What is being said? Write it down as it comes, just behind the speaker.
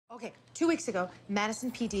Okay, 2 weeks ago,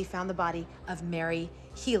 Madison PD found the body of Mary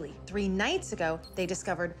Healy. 3 nights ago, they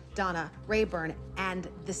discovered Donna Rayburn. And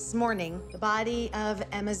this morning, the body of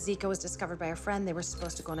Emma Zika was discovered by a friend. They were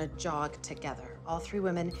supposed to go on a jog together. All 3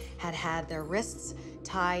 women had had their wrists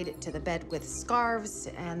tied to the bed with scarves,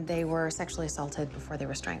 and they were sexually assaulted before they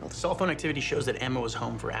were strangled. Cell phone activity shows that Emma was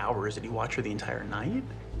home for hours. Did he watch her the entire night?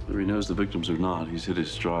 Whether he knows the victims or not, he's hit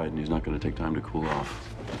his stride, and he's not going to take time to cool off.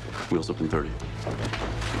 Wheels up in 30.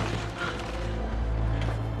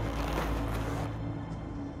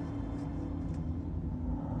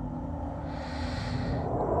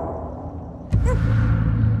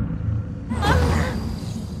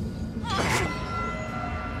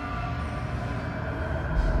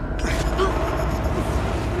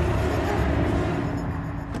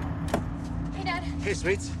 Hey, Dad. Hey,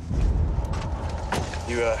 sweets.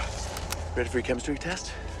 You, ready for your chemistry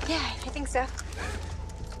test? Yeah, I think so.